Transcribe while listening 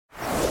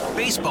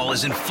Baseball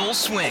is in full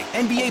swing.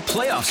 NBA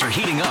playoffs are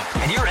heating up,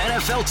 and your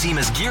NFL team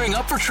is gearing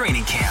up for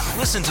training camp.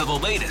 Listen to the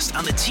latest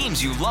on the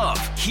teams you love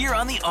here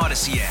on the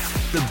Odyssey app.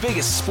 The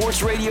biggest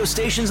sports radio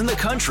stations in the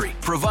country,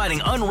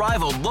 providing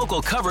unrivaled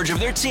local coverage of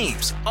their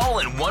teams, all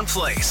in one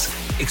place.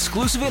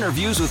 Exclusive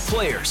interviews with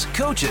players,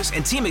 coaches,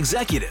 and team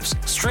executives,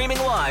 streaming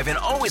live and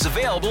always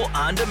available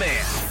on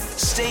demand.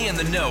 Stay in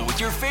the know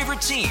with your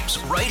favorite teams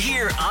right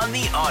here on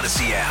the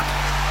Odyssey app.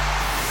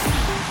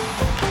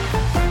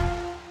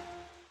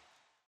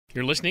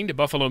 You're listening to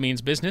Buffalo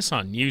Means Business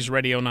on News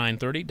Radio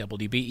 930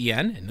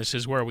 WBEN, and this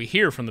is where we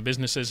hear from the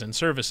businesses and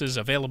services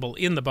available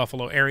in the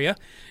Buffalo area.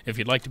 If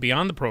you'd like to be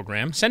on the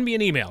program, send me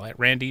an email at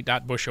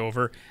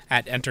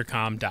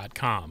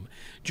randy.bushover@entercom.com.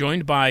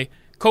 Joined by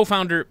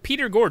co-founder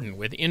Peter Gordon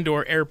with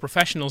Indoor Air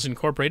Professionals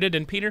Incorporated.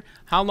 And Peter,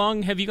 how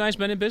long have you guys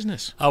been in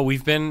business?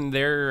 We've been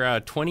there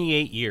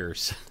 28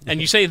 years.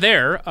 And you say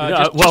there,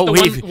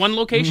 one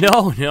location?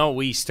 No.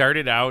 We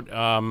started out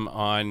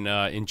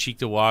in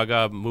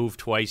Cheektowaga, moved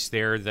twice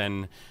there,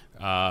 then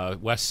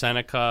West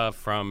Seneca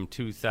from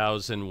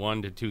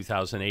 2001 to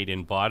 2008,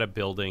 and bought a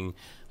building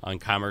on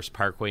Commerce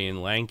Parkway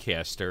in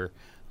Lancaster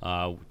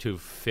to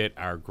fit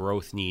our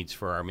growth needs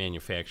for our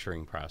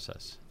manufacturing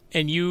process.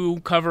 And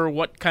you cover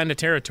what kind of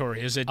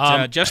territory? Is it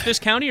just this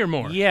county or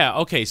more? Yeah,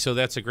 okay, so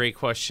that's a great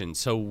question.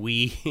 So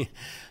we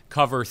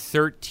cover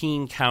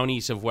 13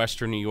 counties of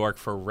Western New York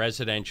for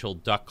residential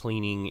duct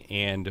cleaning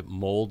and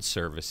mold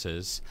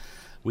services.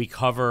 We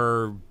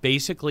cover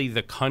basically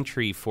the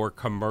country for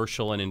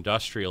commercial and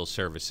industrial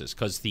services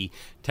because the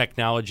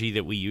technology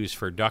that we use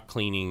for duct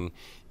cleaning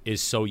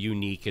is so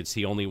unique. It's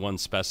the only one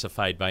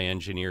specified by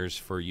engineers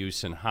for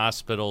use in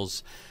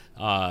hospitals.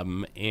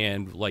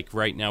 And like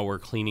right now we're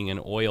cleaning an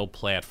oil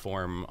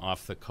platform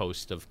off the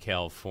coast of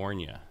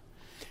California.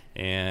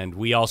 And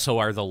we also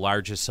are the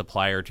largest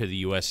supplier to the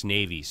U.S.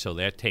 Navy, so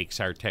that takes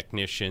our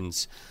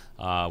technicians,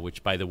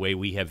 which by the way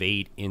we have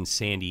 8 in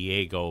San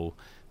Diego,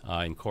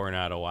 in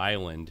Coronado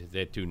Island,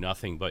 that do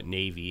nothing but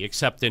Navy,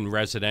 except in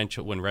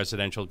residential. When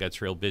residential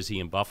gets real busy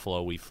in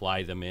Buffalo, we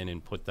fly them in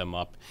and put them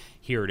up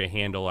here to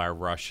handle our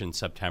rush in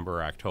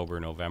September, October,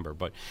 November.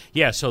 But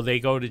yeah, so they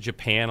go to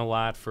Japan a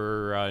lot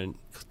to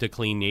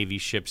clean Navy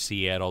ships,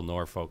 Seattle,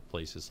 Norfolk,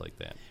 places like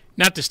that.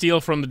 Not to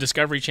steal from the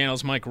Discovery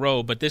Channel's Mike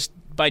Rowe, but this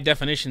by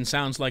definition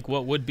sounds like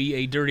what would be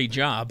a dirty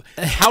job.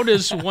 How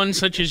does one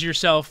such as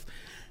yourself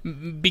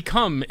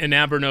become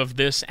enamored of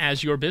this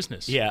as your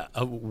business? Yeah,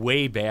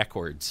 way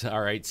backwards.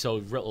 All right,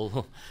 so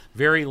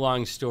very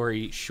long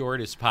story short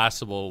as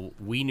possible,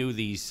 we knew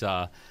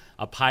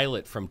a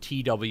pilot from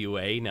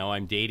TWA. Now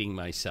I'm dating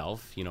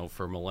myself. You know,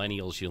 for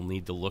millennials, you'll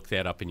need to look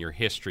that up in your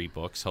history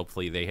books.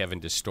 Hopefully they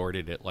haven't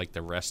distorted it like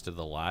the rest of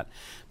the lot.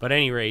 But at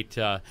any rate,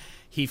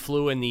 he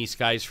flew in these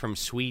guys from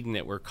Sweden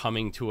that were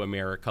coming to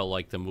America,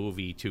 like the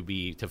movie,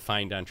 to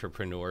find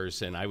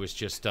entrepreneurs. And I was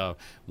just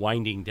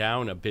winding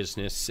down a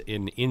business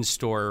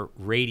in-store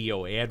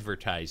radio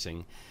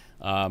advertising.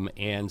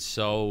 And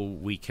so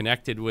we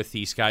connected with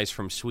these guys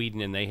from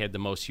Sweden, and they had the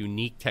most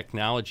unique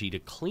technology to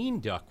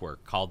clean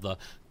ductwork called the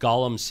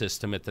Gollum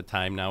system at the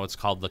time. Now it's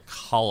called the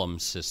Collum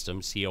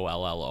system,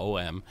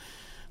 Collom.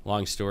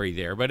 Long story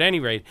there. But at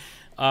any rate,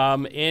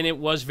 and it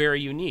was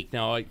very unique.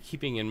 Now,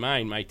 keeping in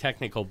mind, my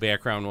technical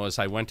background was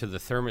I went to the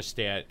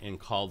thermostat and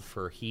called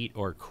for heat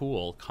or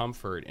cool,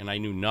 comfort, and I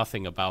knew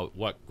nothing about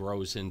what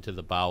grows into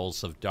the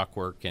bowels of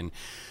ductwork. And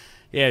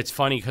yeah, it's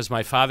funny because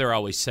my father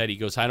always said, he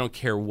goes, I don't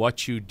care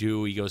what you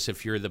do. He goes,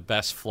 if you're the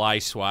best fly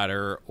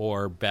swatter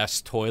or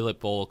best toilet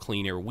bowl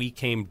cleaner, we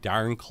came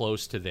darn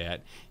close to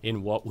that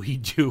in what we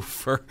do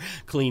for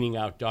cleaning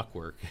out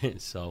ductwork.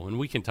 So, and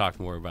we can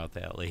talk more about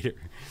that later.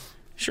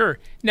 Sure.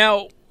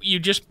 Now, you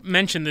just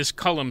mentioned this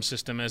Collum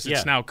system, as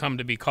it's now come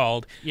to be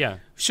called. Yeah.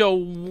 So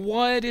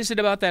what is it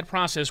about that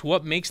process?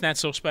 What makes that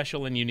so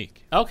special and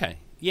unique? Okay.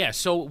 Yeah,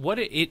 so what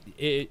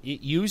it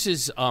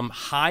uses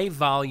high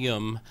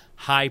volume,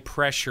 high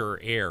pressure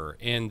air,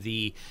 and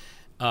the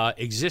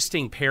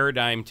existing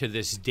paradigm to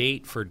this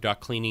date for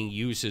duct cleaning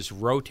uses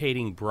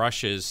rotating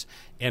brushes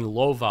and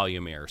low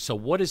volume air. So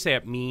what does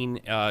that mean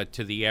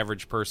to the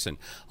average person?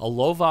 A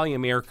low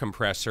volume air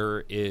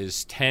compressor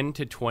is 10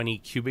 to 20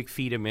 cubic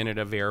feet a minute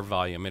of air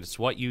volume, and it's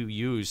what you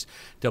use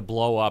to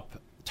blow up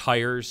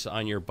tires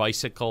on your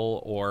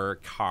bicycle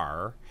or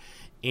car.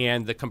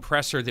 And the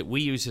compressor that we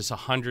use is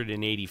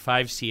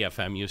 185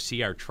 CFM. You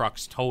see our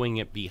trucks towing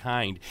it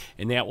behind,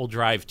 and that will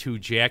drive 2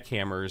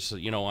 jackhammers,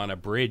 on a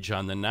bridge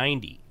on the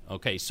 90.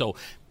 Okay, so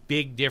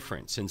big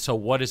difference. And so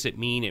what does it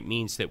mean? It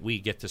means that we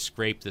get to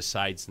scrape the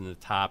sides and the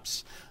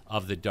tops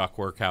of the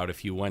ductwork out.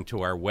 If you went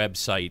to our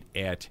website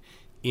at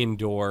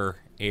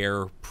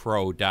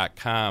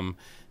indoorairpro.com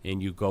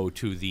and you go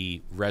to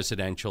the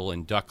residential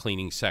and duct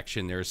cleaning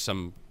section, there's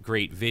some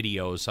great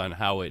videos on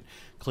how it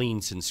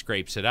cleans and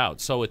scrapes it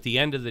out. So at the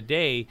end of the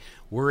day,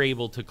 we're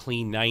able to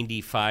clean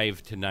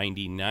 95 to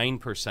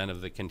 99%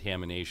 of the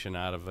contamination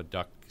out of a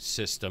duct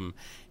system,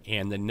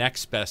 and the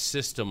next best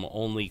system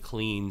only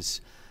cleans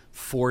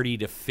 40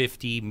 to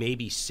 50,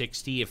 maybe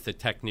 60 if the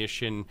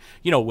technician,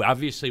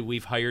 obviously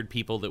we've hired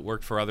people that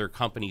work for other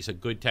companies. A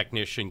good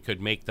technician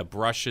could make the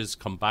brushes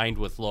combined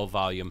with low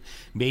volume,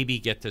 maybe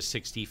get to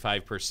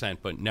 65%,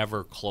 but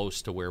never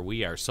close to where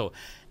we are. So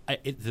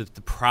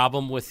the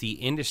problem with the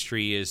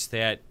industry is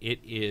that it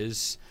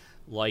is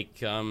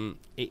like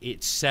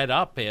it's set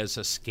up as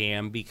a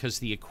scam because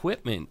the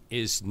equipment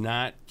is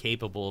not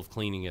capable of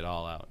cleaning it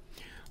all out.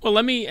 Well,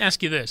 let me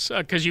ask you this,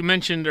 because you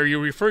mentioned or you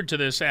referred to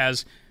this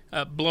as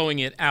blowing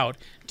it out.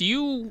 Do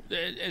you,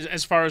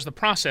 as far as the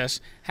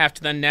process, have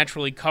to then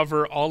naturally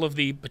cover all of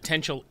the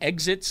potential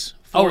exits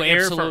for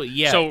air? Absolutely,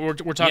 yeah. So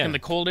we're talking the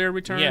cold air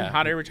return,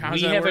 hot air return?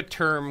 We have a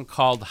term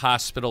called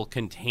hospital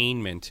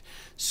containment.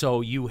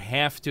 So you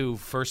have to,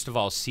 first of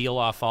all, seal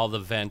off all the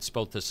vents,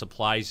 both the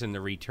supplies and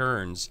the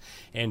returns,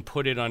 and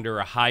put it under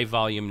a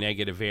high-volume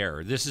negative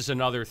air. This is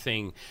another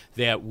thing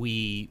that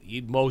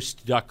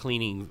most duct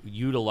cleaning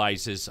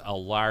utilizes a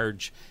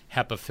large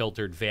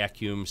HEPA-filtered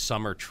vacuum.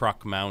 Some are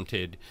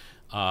truck-mounted.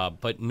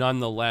 But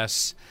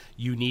nonetheless,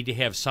 you need to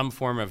have some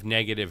form of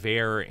negative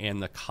air,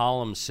 and the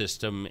column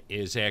system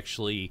is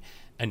actually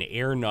an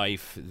air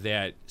knife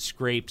that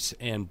scrapes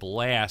and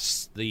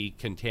blasts the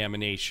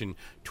contamination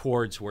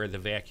towards where the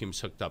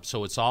vacuum's hooked up.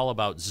 So it's all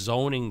about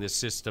zoning the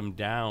system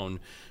down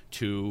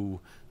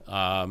to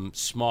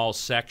small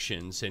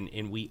sections,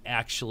 and we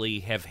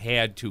actually have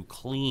had to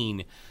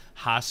clean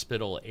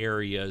hospital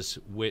areas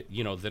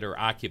that are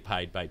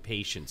occupied by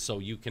patients. So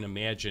you can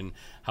imagine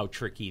how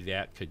tricky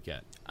that could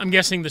get. I'm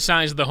guessing the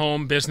size of the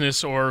home,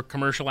 business, or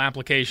commercial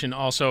application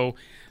also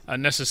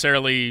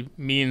necessarily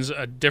means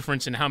a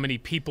difference in how many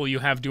people you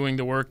have doing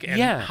the work and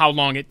how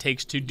long it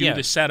takes to do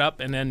the setup,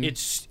 and then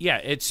it's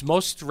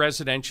most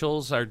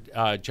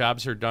residentials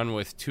jobs are done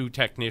with 2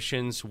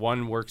 technicians.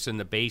 One works in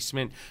the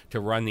basement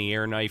to run the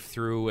air knife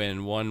through,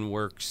 and one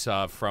works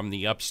from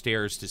the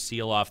upstairs to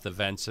seal off the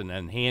vents and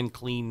then hand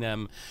clean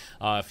them.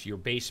 If your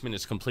basement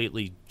is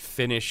completely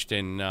finished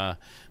and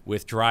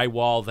with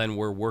drywall, then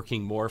we're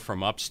working more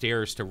from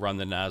upstairs to run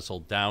the nozzle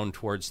down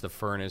towards the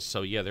furnace.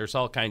 So there's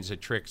all kinds of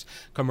tricks.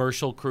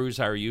 Commercial crews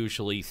are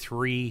usually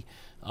 3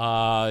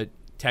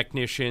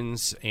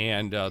 technicians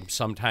and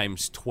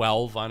sometimes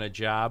 12 on a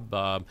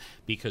job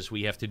because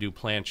we have to do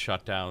plant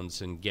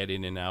shutdowns and get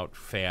in and out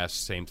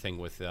fast. Same thing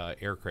with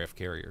aircraft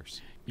carriers.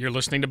 You're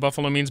listening to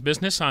Buffalo Means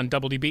Business on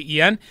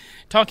WDBEN,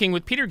 talking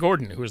with Peter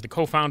Gordon, who is the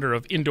co-founder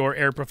of Indoor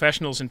Air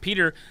Professionals. And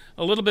Peter,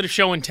 a little bit of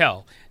show and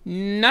tell.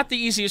 Not the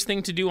easiest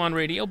thing to do on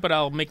radio, but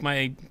I'll make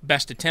my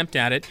best attempt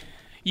at it.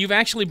 You've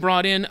actually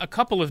brought in a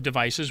couple of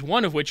devices,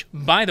 one of which,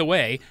 by the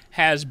way,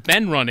 has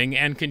been running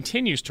and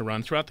continues to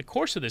run throughout the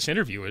course of this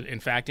interview, in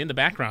fact, in the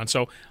background.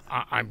 So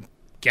I'm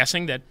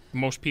guessing that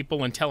most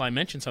people, until I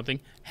mention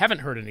something, haven't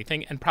heard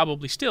anything and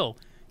probably still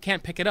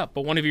can't pick it up,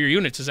 but one of your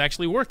units is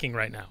actually working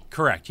right now.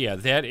 Correct. Yeah,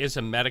 that is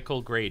a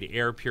medical grade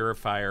air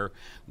purifier,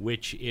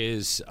 which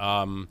is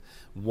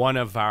one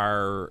of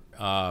our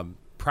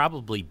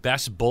probably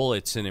best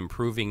bullets in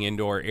improving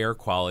indoor air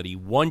quality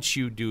once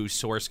you do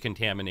source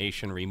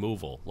contamination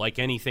removal. Like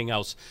anything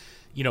else,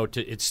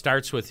 it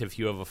starts with, if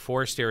you have a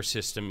forced air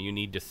system, you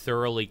need to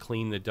thoroughly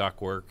clean the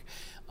ductwork.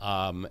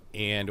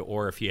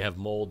 Or if you have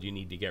mold, you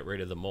need to get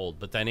rid of the mold.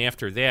 But then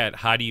after that,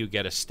 how do you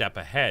get a step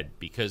ahead?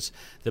 Because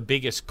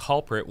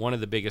one of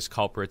the biggest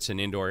culprits in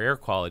indoor air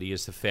quality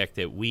is the fact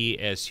that we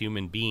as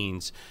human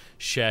beings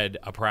shed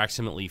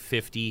approximately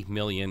 50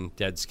 million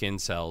dead skin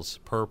cells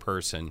per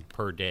person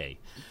per day.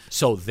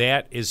 So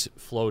that is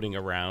floating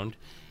around.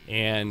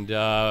 And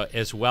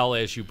as well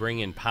as you bring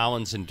in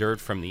pollens and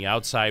dirt from the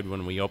outside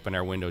when we open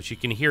our windows. You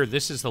can hear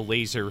this is the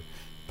laser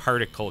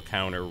particle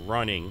counter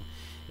running.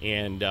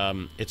 And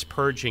it's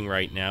purging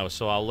right now,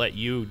 so I'll let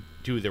you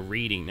do the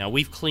reading. Now,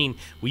 we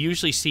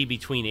usually see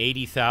between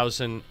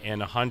 80,000 and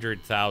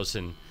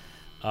 100,000,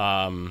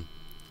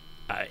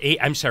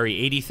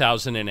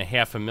 80,000 and a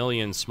half a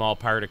million small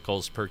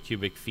particles per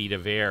cubic feet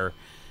of air.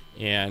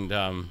 And,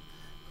 well,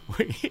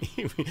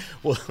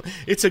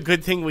 it's a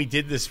good thing we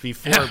did this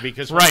before,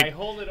 because when I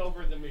hold it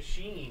over the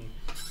machine,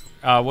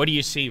 what do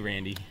you see,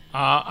 Randy?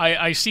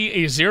 I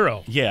see a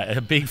 0. Yeah, a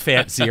big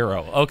fat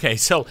 0. Okay,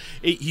 so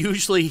it's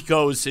usually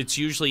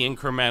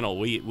incremental.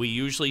 We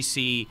usually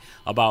see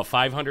about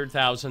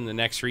 500,000. The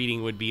next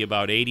reading would be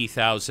about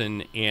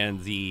 80,000,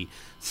 and the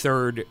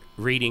third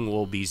reading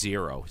will be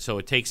 0. So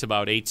it takes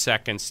about 8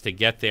 seconds to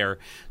get there.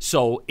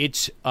 So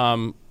it's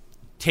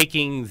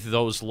taking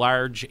those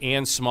large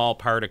and small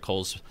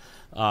particles.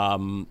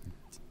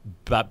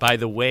 But by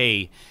the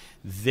way,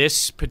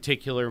 this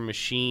particular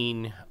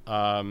machine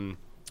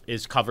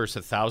covers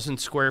 1,000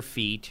 square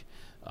feet.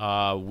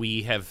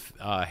 We have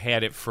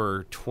had it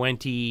for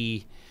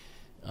 20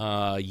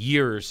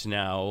 years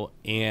now,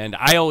 and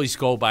I always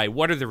go by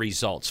what are the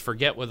results.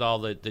 Forget with all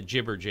the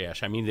jibber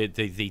jash. I mean,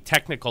 the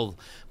technical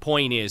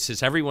point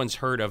is everyone's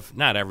heard of,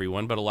 not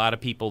everyone, but a lot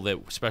of people that,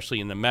 especially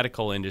in the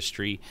medical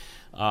industry,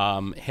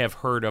 have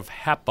heard of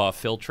HEPA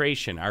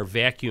filtration. Our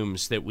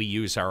vacuums that we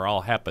use are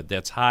all HEPA.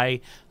 That's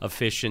high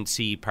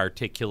efficiency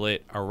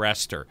particulate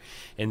arrestor,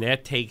 and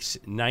that takes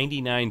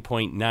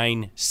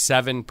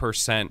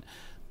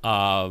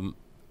 99.97%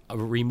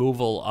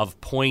 removal of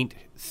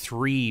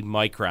 0.3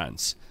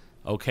 microns.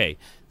 Okay,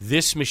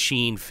 this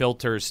machine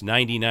filters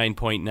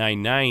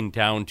 99.99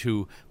 down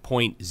to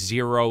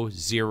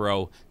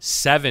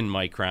 0.007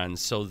 microns,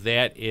 so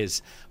that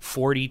is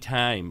 40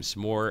 times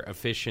more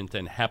efficient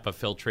than HEPA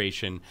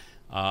filtration,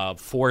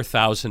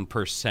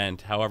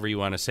 4,000%, however you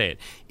want to say it.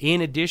 In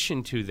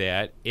addition to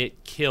that,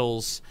 it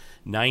kills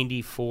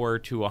 94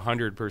 to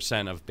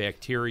 100% of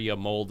bacteria,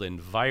 mold, and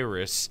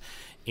virus.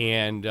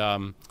 And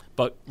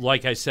but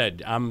like I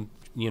said, I'm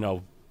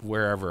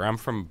wherever. I'm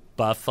from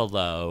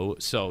Buffalo,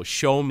 so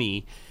show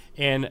me.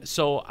 And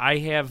so I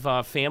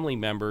have family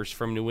members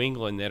from New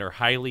England that are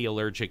highly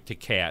allergic to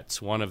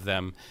cats. One of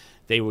them,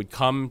 they would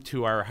come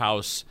to our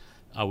house.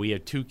 We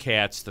had 2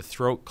 cats. The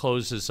throat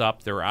closes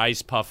up, their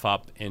eyes puff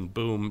up, and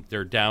boom,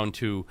 they're down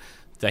to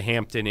the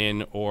Hampton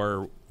Inn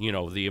or,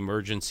 the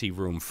emergency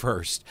room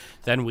first.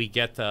 Then we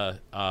get the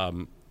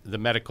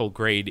medical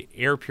grade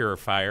air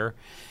purifier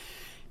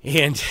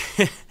and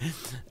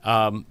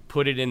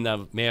put it in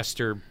the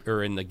master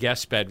or in the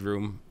guest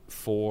bedroom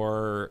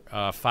for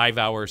 5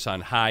 hours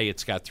on high.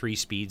 It's got 3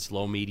 speeds,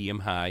 low, medium,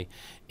 high,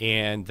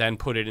 and then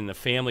put it in the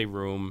family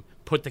room,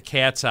 put the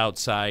cats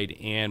outside,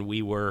 and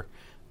we were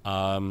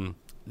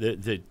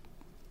the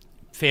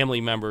family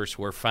members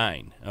were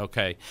fine.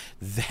 Okay.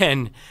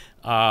 Then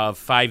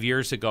 5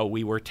 years ago,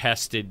 we were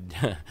tested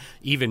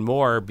even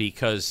more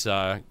because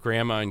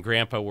Grandma and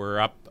Grandpa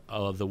were up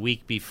the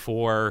week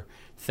before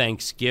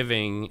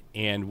Thanksgiving,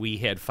 and we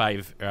had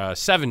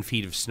 7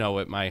 feet of snow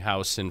at my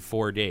house in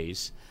 4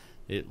 days.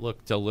 It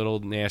looked a little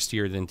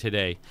nastier than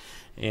today,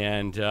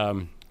 and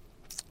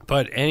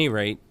but at any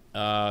rate,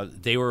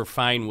 they were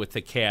fine with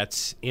the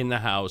cats in the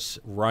house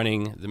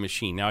running the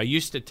machine. Now, I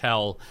used to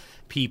tell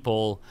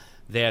people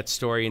that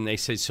story, and they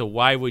say, so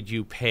why would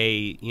you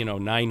pay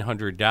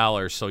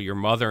 $900 so your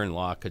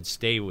mother-in-law could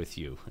stay with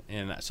you?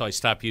 And so I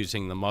stopped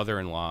using the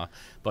mother-in-law,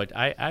 but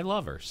I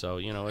love her, so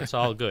it's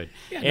all good.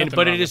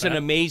 But it is an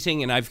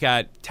amazing, and I've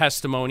got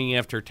testimony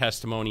after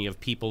testimony of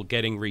people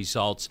getting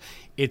results.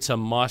 It's a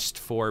must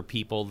for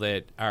people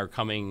that are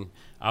coming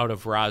out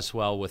of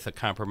Roswell with a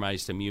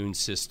compromised immune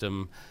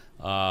system.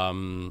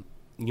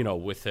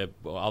 With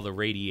all the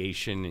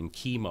radiation and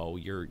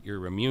chemo,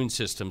 your immune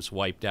system's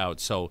wiped out.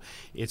 So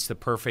it's the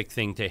perfect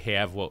thing to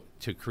have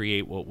to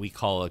create what we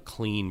call a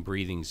clean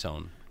breathing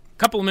zone.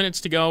 Couple of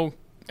minutes to go.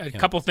 A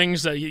couple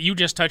things that you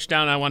just touched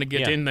on I want to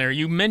get in there.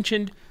 You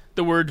mentioned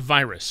the word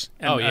virus.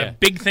 And a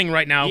big thing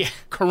right now,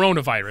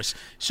 coronavirus.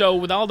 So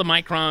with all the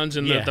microns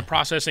and the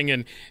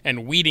processing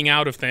and weeding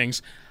out of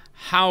things,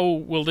 how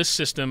will this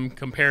system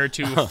compare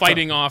to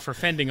fighting off or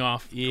fending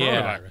off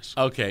coronavirus?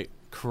 Okay.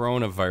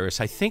 Coronavirus.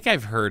 I think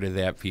I've heard of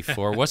that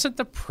before. Wasn't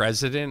the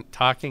president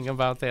talking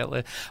about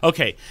that?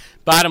 Okay.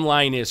 Bottom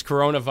line is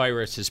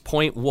coronavirus is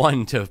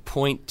 0.1 to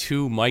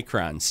 0.2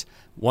 microns.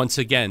 Once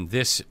again,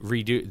 this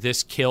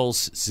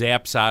kills,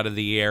 zaps out of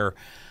the air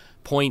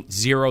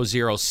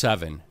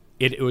 0.007.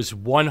 It was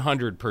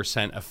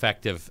 100%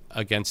 effective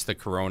against the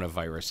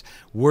coronavirus.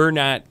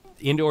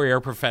 Indoor Air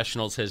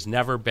Professionals has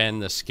never been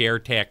the scare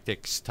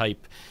tactics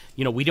type.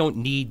 We don't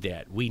need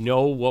that. We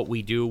know what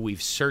we do.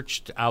 We've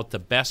searched out the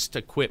best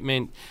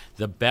equipment,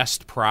 the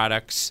best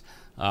products,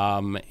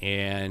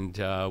 and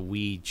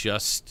we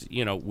just,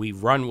 we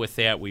run with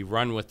that. We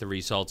run with the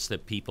results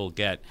that people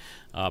get.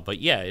 But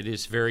it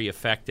is very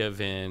effective,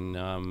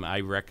 and I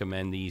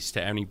recommend these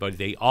to anybody.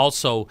 They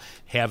also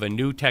have a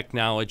new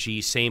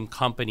technology, same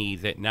company,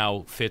 that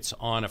now fits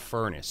on a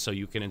furnace, so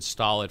you can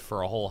install it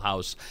for a whole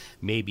house,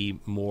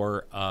 maybe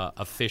more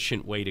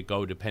efficient way to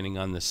go depending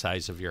on the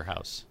size of your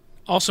house.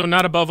 Also,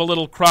 not above a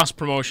little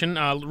cross-promotion.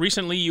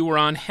 Recently, you were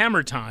on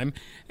Hammer Time,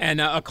 and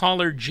a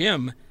caller,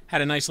 Jim,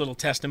 had a nice little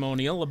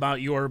testimonial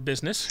about your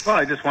business. Well,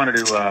 I just wanted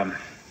to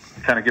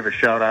kind of give a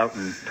shout-out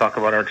and talk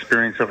about our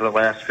experience over the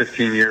last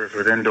 15 years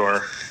with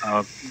Indoor.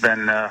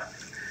 Been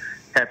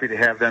happy to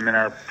have them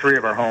in 3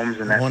 of our homes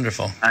in that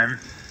time.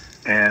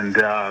 And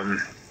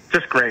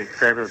just great.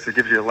 Fabulous. It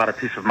gives you a lot of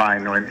peace of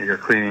mind knowing that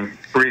you're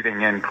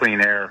breathing in clean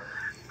air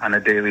on a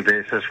daily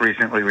basis.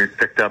 Recently, we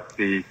picked up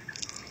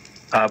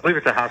I believe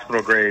it's a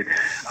hospital-grade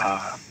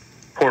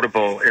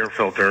portable air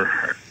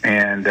filter,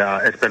 and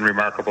it's been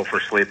remarkable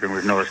for sleeping.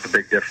 We've noticed a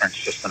big difference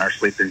just in our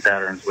sleeping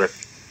patterns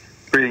with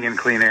breathing in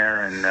clean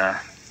air and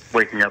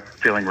waking up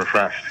feeling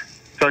refreshed.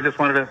 So I just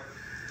wanted to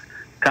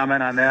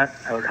comment on that.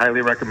 I would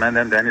highly recommend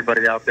them to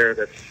anybody out there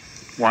that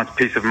wants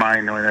peace of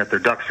mind knowing that their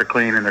ducts are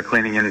clean and they're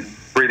breathing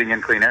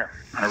in clean air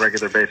on a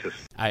regular basis.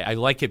 I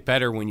like it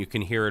better when you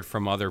can hear it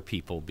from other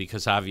people,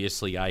 because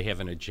obviously I have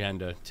an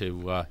agenda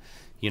to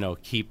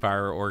keep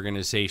our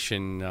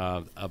organization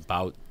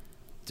about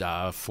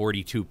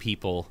 42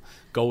 people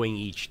going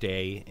each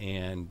day,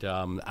 and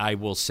I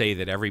will say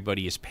that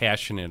everybody is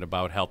passionate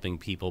about helping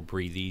people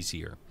breathe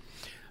easier.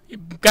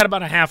 You've got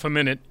about a half a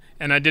minute,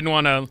 and I didn't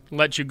want to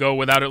let you go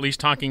without at least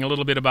talking a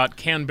little bit about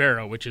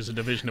Canberra, which is a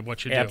division of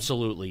what you do.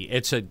 Absolutely.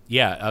 It's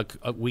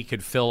we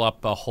could fill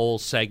up a whole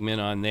segment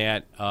on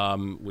that,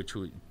 which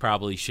we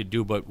probably should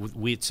do, but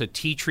it's a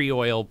tea tree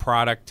oil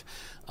product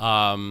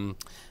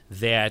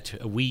that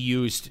we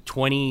used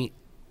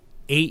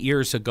 28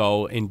 years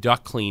ago in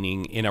duct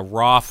cleaning in a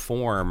raw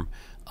form,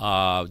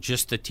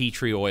 just the tea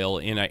tree oil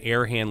in an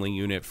air handling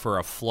unit for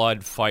a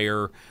flood,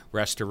 fire,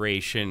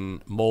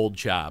 restoration, mold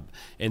job.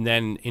 And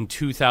then in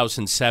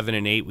 2007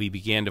 and 8, we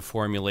began to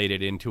formulate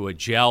it into a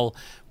gel,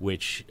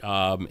 which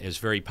is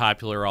very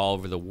popular all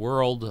over the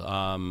world,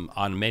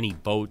 on many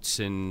boats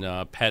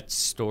and pet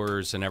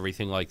stores and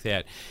everything like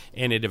that.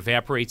 And it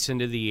evaporates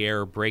into the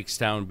air, breaks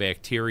down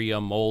bacteria,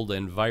 mold,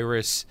 and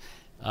virus.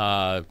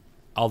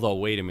 Although,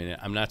 wait a minute,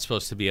 I'm not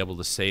supposed to be able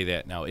to say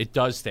that now. It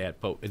does that,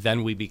 but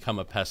then we become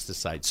a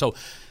pesticide. So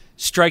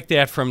strike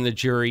that from the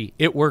jury.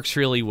 It works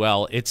really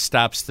well. It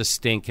stops the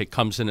stink. It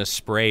comes in a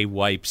spray,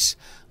 wipes,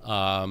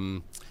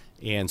 and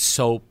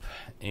soap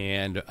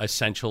and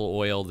essential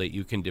oil that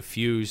you can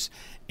diffuse.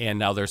 And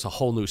now there's a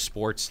whole new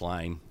sports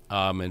line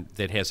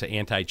that has an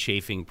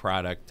anti-chafing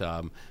product.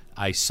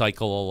 I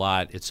cycle a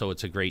lot, so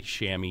it's a great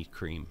chamois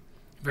cream.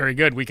 Very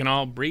good. We can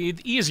all breathe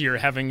easier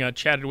having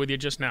chatted with you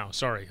just now.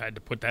 Sorry, I had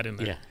to put that in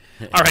there.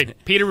 Yeah. All right,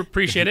 Peter,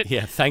 appreciate it.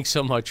 Yeah, thanks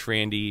so much,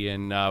 Randy.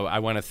 And I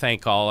want to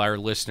thank all our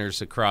listeners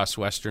across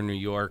Western New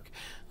York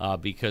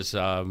because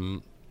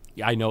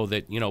I know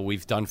that,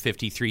 we've done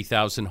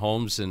 53,000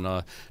 homes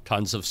and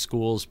tons of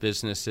schools,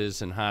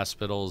 businesses, and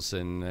hospitals,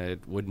 and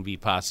it wouldn't be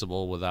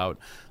possible without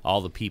all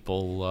the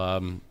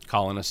people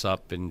calling us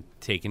up and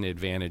taking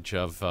advantage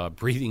of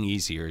breathing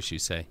easier, as you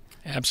say.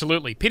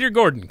 Absolutely. Peter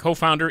Gordon,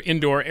 co-founder,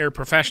 Indoor Air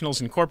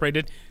Professionals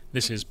Incorporated.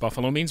 This is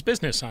Buffalo Means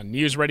Business on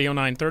News Radio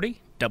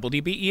 930,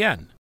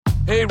 WDBEN.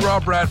 Hey,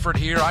 Rob Bradford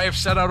here. I have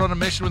set out on a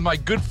mission with my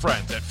good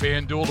friends at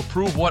FanDuel to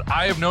prove what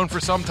I have known for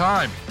some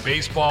time.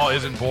 Baseball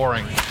isn't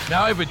boring.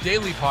 Now I have a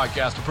daily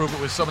podcast to prove it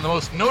with some of the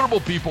most notable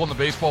people in the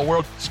baseball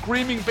world,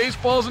 screaming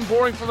baseball isn't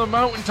boring from the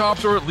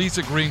mountaintops, or at least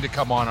agreeing to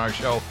come on our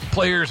show.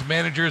 Players,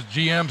 managers,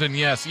 GMs, and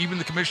yes, even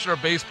the commissioner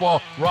of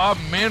baseball, Rob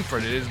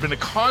Manfred. It has been a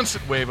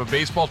constant wave of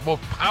baseball's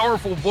most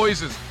powerful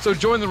voices. So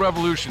join the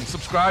revolution.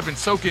 Subscribe and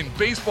soak in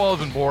Baseball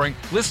Isn't Boring.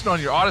 Listen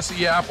on your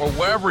Odyssey app or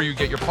wherever you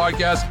get your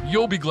podcasts.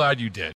 You'll be glad you did.